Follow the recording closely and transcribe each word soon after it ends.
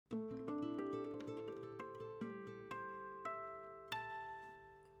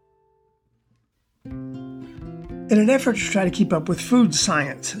In an effort to try to keep up with food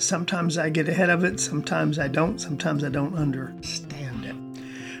science, sometimes I get ahead of it, sometimes I don't understand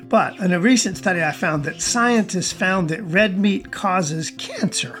it. But in a recent study, I found that scientists found that red meat causes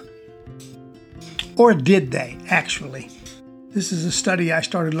cancer. Or did they, actually? This is a study I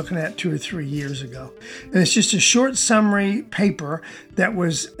started looking at 2 or 3 years ago. And it's just a short summary paper that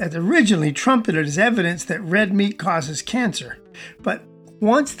was originally trumpeted as evidence that red meat causes cancer. But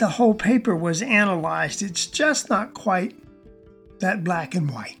once the whole paper was analyzed, it's just not quite that black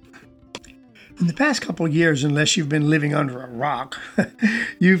and white. In the past couple of years, unless you've been living under a rock,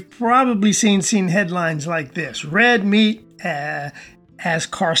 you've probably seen headlines like this: red meat as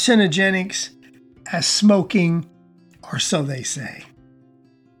carcinogenics, as smoking, or so they say.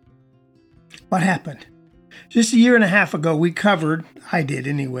 What happened? Just a year and a half ago, we covered, I did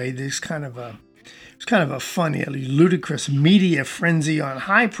anyway, this kind of a funny, ludicrous media frenzy on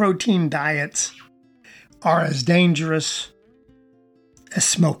high-protein diets are as dangerous as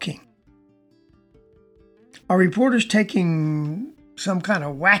smoking. Are reporters taking some kind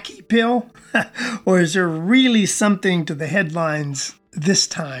of wacky pill? Or is there really something to the headlines this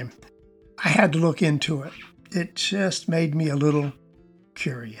time? I had to look into it. It just made me a little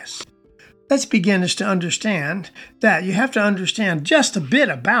curious. Let's begin to understand that you have to understand just a bit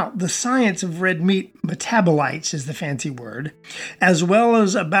about the science of red meat metabolites, is the fancy word, as well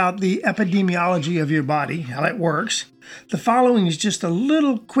as about the epidemiology of your body, how it works. The following is just a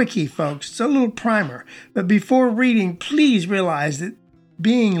little quickie, folks. It's a little primer. But before reading, please realize that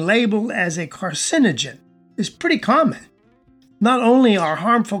being labeled as a carcinogen is pretty common. Not only are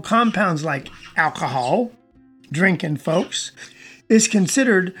harmful compounds like alcohol, drinking folks, is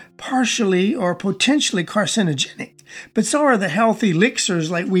considered partially or potentially carcinogenic, but so are the healthy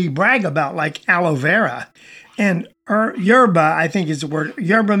elixirs like we brag about, like aloe vera and yerba, I think is the word,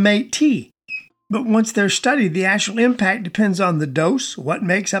 yerba mate tea. But once they're studied, the actual impact depends on the dose, what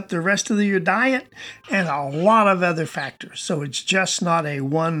makes up the rest of your diet, and a lot of other factors. So it's just not a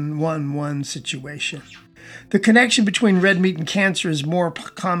 1-1-1 situation. The connection between red meat and cancer is more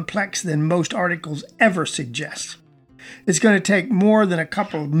complex than most articles ever suggest. It's going to take more than a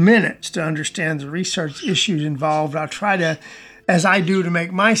couple of minutes to understand the research issues involved. I'll try to, as I do to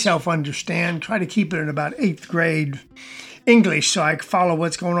make myself understand, try to keep it in about 8th grade English so I can follow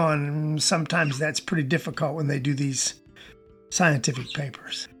what's going on. And sometimes that's pretty difficult when they do these scientific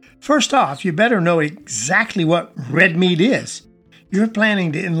papers. First off, you better know exactly what red meat is. You're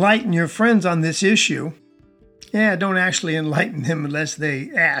planning to enlighten your friends on this issue. Yeah, don't actually enlighten them unless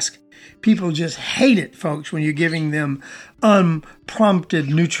they ask. People just hate it, folks, when you're giving them unprompted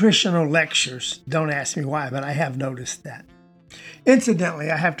nutritional lectures. Don't ask me why, but I have noticed that. Incidentally,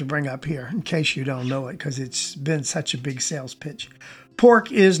 I have to bring up here, in case you don't know it, because it's been such a big sales pitch.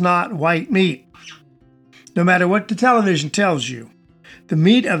 Pork is not white meat. No matter what the television tells you, the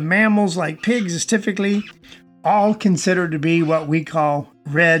meat of mammals like pigs is typically all considered to be what we call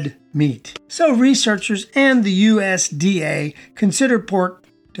red meat. So researchers and the USDA consider pork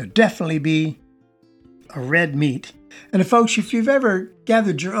to definitely be a red meat. And folks, if you've ever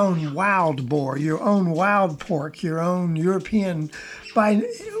gathered your own wild boar, your own wild pork, your own European,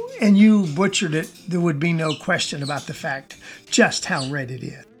 and you butchered it, there would be no question about the fact just how red it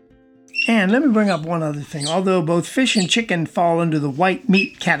is. And let me bring up one other thing. Although both fish and chicken fall under the white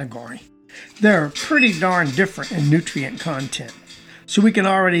meat category, they're pretty darn different in nutrient content. So we can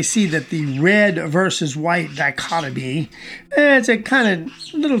already see that the red versus white dichotomy, it's a kind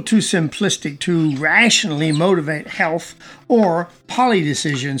of little too simplistic to rationally motivate health or poly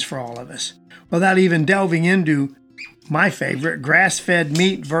decisions for all of us, without even delving into my favorite, grass-fed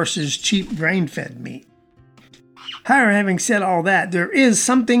meat versus cheap grain-fed meat. However, having said all that, there is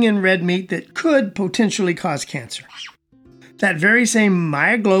something in red meat that could potentially cause cancer. That very same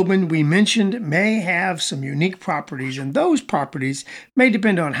myoglobin we mentioned may have some unique properties, and those properties may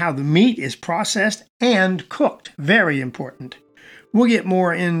depend on how the meat is processed and cooked. Very important. We'll get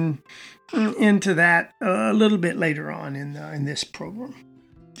more into that a little bit later on in this program.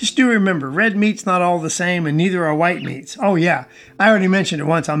 Just do remember, red meat's not all the same, and neither are white meats. Oh yeah, I already mentioned it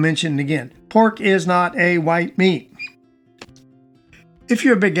once, I'll mention it again. Pork is not a white meat. If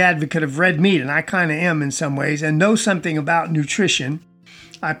you're a big advocate of red meat, and I kind of am in some ways, and know something about nutrition,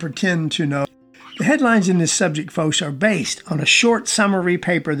 I pretend to know. The headlines in this subject, folks, are based on a short summary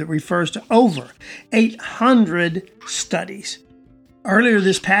paper that refers to over 800 studies. Earlier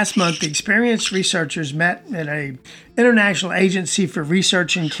this past month, the experienced researchers met at an International Agency for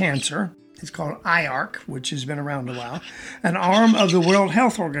Research in Cancer. It's called IARC, which has been around a while, an arm of the World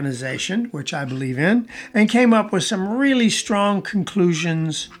Health Organization, which I believe in, and came up with some really strong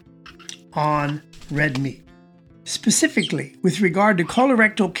conclusions on red meat. Specifically, with regard to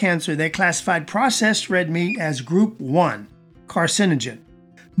colorectal cancer, they classified processed red meat as Group 1, carcinogen,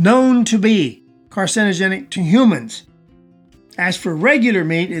 known to be carcinogenic to humans. As for regular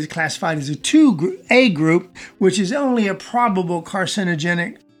meat, it is classified as a 2A group, which is only a probable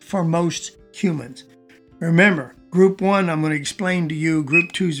carcinogenic for most humans. Remember, Group 1, I'm going to explain to you,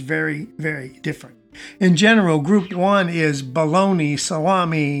 Group 2 is very, very different. In general, Group 1 is bologna,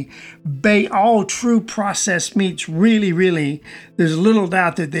 salami, all true processed meats. Really, there's little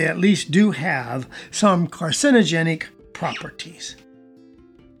doubt that they at least do have some carcinogenic properties.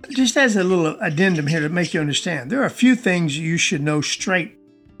 Just as a little addendum here to make you understand, there are a few things you should know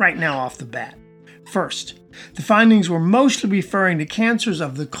right now off the bat. First, the findings were mostly referring to cancers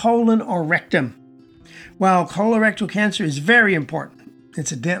of the colon or rectum. While colorectal cancer is very important,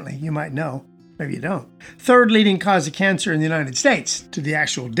 incidentally, you might know, maybe you don't, third leading cause of cancer in the United States to the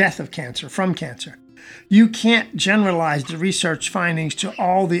actual death of cancer from cancer. You can't generalize the research findings to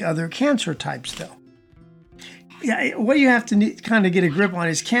all the other cancer types, though. Yeah, what you have to kind of get a grip on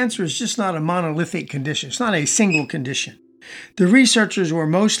is cancer is just not a monolithic condition. It's not a single condition. The researchers were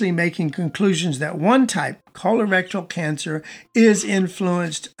mostly making conclusions that one type, colorectal cancer, is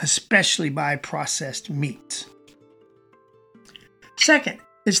influenced especially by processed meats. Second,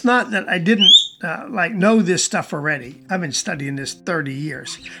 it's not that I didn't know this stuff already. I've been studying this 30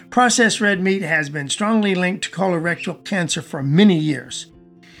 years. Processed red meat has been strongly linked to colorectal cancer for many years.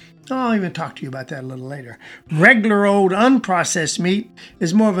 I'll even talk to you about that a little later. Regular old unprocessed meat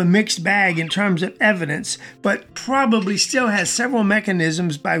is more of a mixed bag in terms of evidence, but probably still has several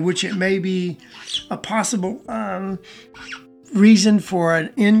mechanisms by which it may be a possible reason for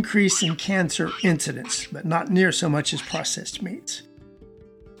an increase in cancer incidence, but not near so much as processed meats.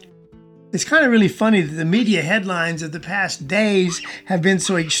 It's kind of really funny that the media headlines of the past days have been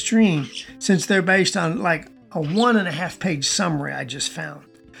so extreme, since they're based on like a 1.5-page summary I just found.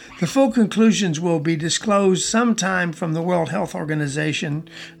 The full conclusions will be disclosed sometime from the World Health Organization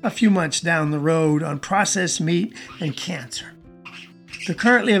a few months down the road on processed meat and cancer. The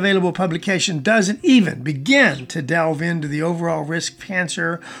currently available publication doesn't even begin to delve into the overall risk of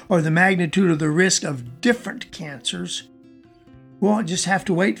cancer or the magnitude of the risk of different cancers. We'll just have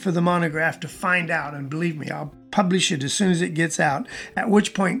to wait for the monograph to find out, and believe me, I'll publish it as soon as it gets out, at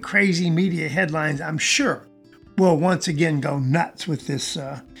which point crazy media headlines, I'm sure, will once again go nuts with this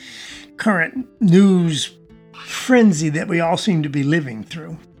current news frenzy that we all seem to be living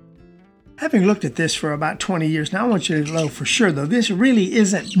through. Having looked at this for about 20 years now, I want you to know for sure, though, this really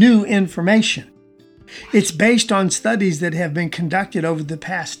isn't new information. It's based on studies that have been conducted over the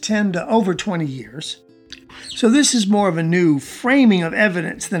past 10 to over 20 years. So this is more of a new framing of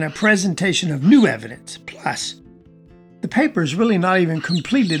evidence than a presentation of new evidence. Plus, the paper is really not even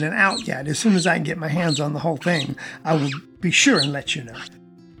completed and out yet. As soon as I can get my hands on the whole thing, I will be sure and let you know.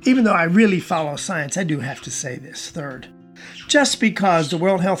 Even though I really follow science, I do have to say this. Third, just because the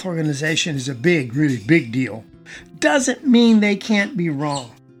World Health Organization is a really big deal, doesn't mean they can't be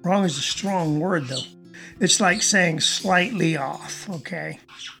wrong. Wrong is a strong word, though. It's like saying slightly off, okay?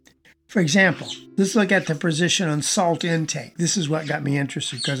 For example, let's look at the position on salt intake. This is what got me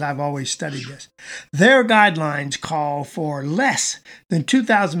interested because I've always studied this. Their guidelines call for less than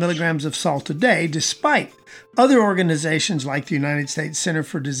 2,000 milligrams of salt a day, despite other organizations like the United States Center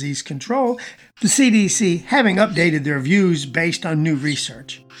for Disease Control, the CDC, having updated their views based on new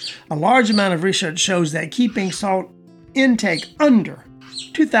research. A large amount of research shows that keeping salt intake under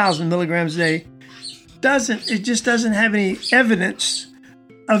 2,000 milligrams a day just doesn't have any evidence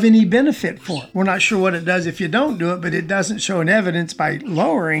of any benefit for it. We're not sure what it does if you don't do it, but it doesn't show an evidence by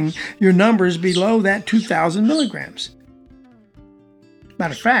lowering your numbers below that 2,000 milligrams.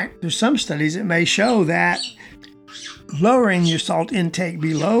 Matter of fact, there's some studies that may show that lowering your salt intake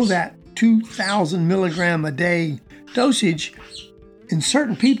below that 2,000 milligram a day dosage in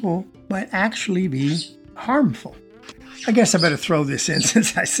certain people might actually be harmful. I guess I better throw this in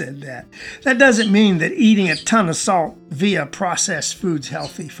since I said that. That doesn't mean that eating a ton of salt via processed food's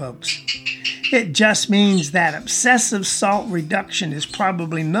healthy, folks. It just means that obsessive salt reduction is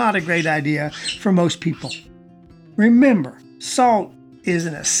probably not a great idea for most people. Remember, salt is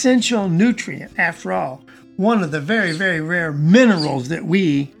an essential nutrient, after all, one of the very, very rare minerals that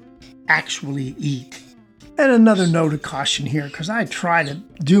we actually eat. And another note of caution here, because I try to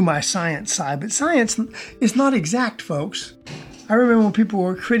do my science side, but science is not exact, folks. I remember when people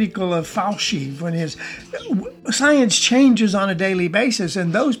were critical of Fauci when his science changes on a daily basis,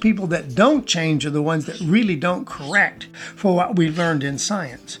 and those people that don't change are the ones that really don't correct for what we learned in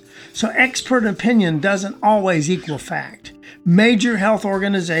science. So expert opinion doesn't always equal fact. Major health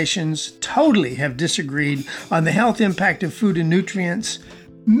organizations totally have disagreed on the health impact of food and nutrients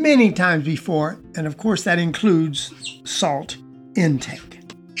many times before, and of course that includes salt intake.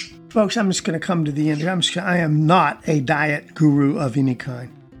 Folks, I'm just going to come to the end. I am not a diet guru of any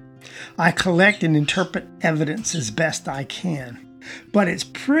kind. I collect and interpret evidence as best I can. But it's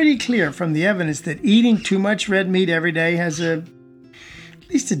pretty clear from the evidence that eating too much red meat every day has at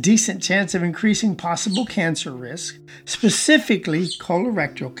least a decent chance of increasing possible cancer risk, specifically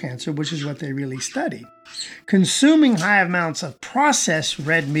colorectal cancer, which is what they really studied. Consuming high amounts of processed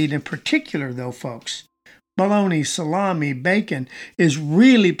red meat in particular, though, folks, bologna, salami, bacon, is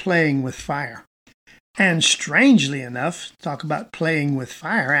really playing with fire. And strangely enough, talk about playing with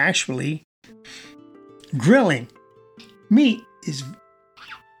fire, actually, grilling meat is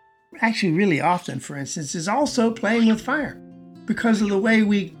actually really often, for instance, is also playing with fire because of the way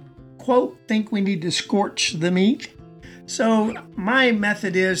we, quote, think we need to scorch the meat. So my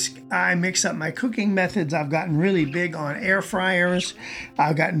method is I mix up my cooking methods. I've gotten really big on air fryers.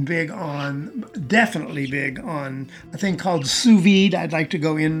 I've gotten definitely big on a thing called sous vide. I'd like to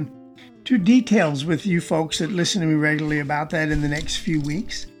go into details with you folks that listen to me regularly about that in the next few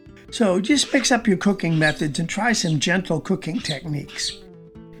weeks. So just mix up your cooking methods and try some gentle cooking techniques.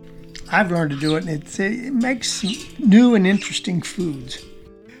 I've learned to do it, and it makes new and interesting foods.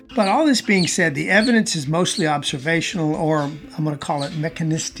 But all this being said, the evidence is mostly observational, or I'm going to call it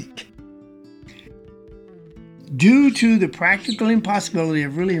mechanistic. Due to the practical impossibility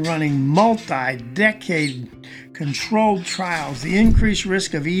of really running multi-decade controlled trials, the increased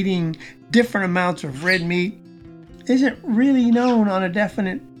risk of eating different amounts of red meat isn't really known on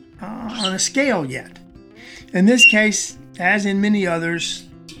a scale yet. In this case, as in many others,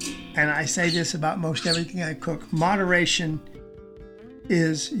 and I say this about most everything I cook, moderation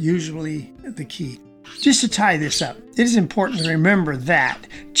is usually the key. Just to tie this up, it is important to remember that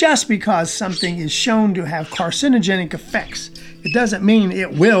just because something is shown to have carcinogenic effects, it doesn't mean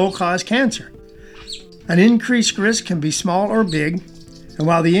it will cause cancer. An increased risk can be small or big, and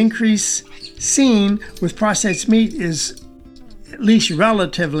while the increase seen with processed meat is at least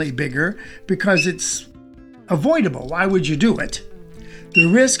relatively bigger because it's avoidable, why would you do it? The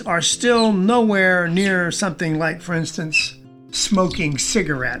risks are still nowhere near something like, for instance, smoking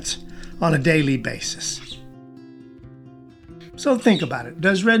cigarettes on a daily basis. So think about it.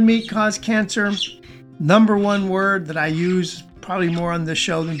 Does red meat cause cancer? Number one word that I use, probably more on this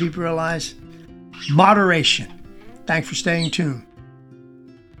show than people realize, moderation. Thanks for staying tuned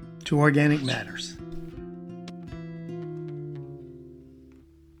to Organic Matters.